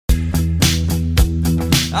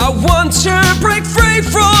I want to break free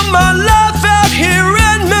from my life out here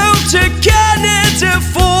and move to Canada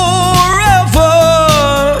forever.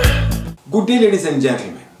 Good day, ladies and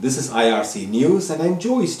gentlemen. This is IRC News and I'm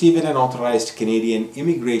Joey Stephen, an authorized Canadian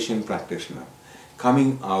immigration practitioner,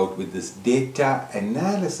 coming out with this data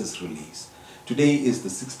analysis release. Today is the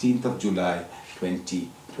 16th of July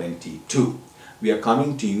 2022. We are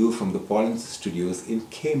coming to you from the Pollens Studios in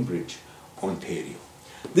Cambridge, Ontario.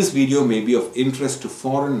 This video may be of interest to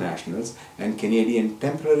foreign nationals and Canadian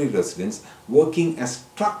temporary residents working as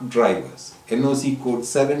truck drivers, NOC code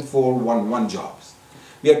 7411 jobs.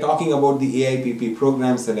 We are talking about the AIPP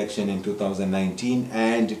program selection in 2019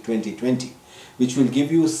 and 2020, which will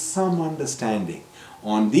give you some understanding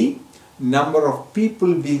on the number of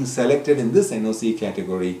people being selected in this NOC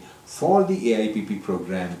category for the AIPP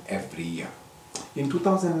program every year. In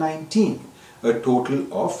 2019, a total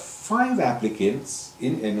of 5 applicants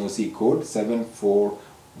in NOC code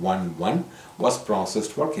 7411 was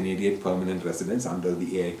processed for Canadian permanent residents under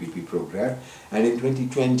the AIPP program, and in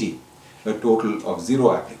 2020, a total of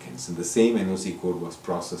 0 applicants in the same NOC code was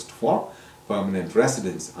processed for permanent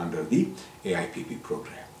residents under the AIPP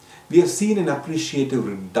program. We have seen an appreciative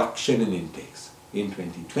reduction in intakes in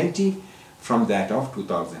 2020 from that of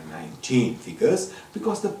 2019 figures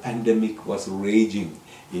because the pandemic was raging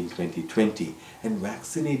in 2020 and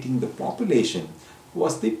vaccinating the population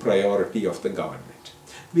was the priority of the government.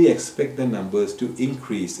 We expect the numbers to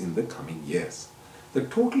increase in the coming years. The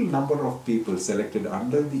total number of people selected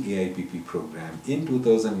under the AIPP program in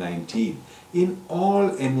 2019 in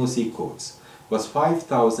all NOC codes was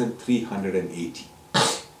 5,380.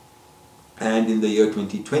 And in the year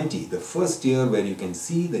 2020, the first year where you can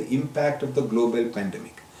see the impact of the global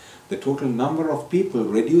pandemic, the total number of people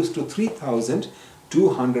reduced to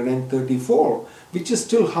 3,234, which is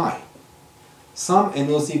still high. Some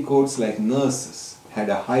NOC codes like nurses had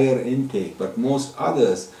a higher intake, but most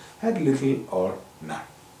others had little or none.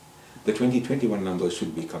 The 2021 numbers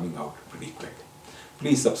should be coming out pretty quick.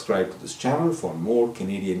 Please subscribe to this channel for more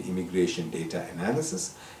Canadian immigration data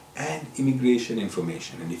analysis and immigration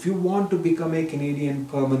information. And if you want to become a Canadian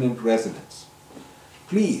permanent resident,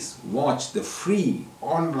 please watch the free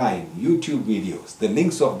online YouTube videos, the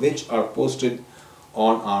links of which are posted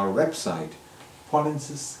on our website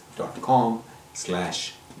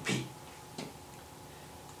pollensis.com/p.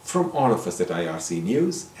 From all of us at IRC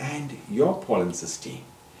News and your Pollensis team,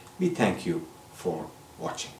 we thank you for watching.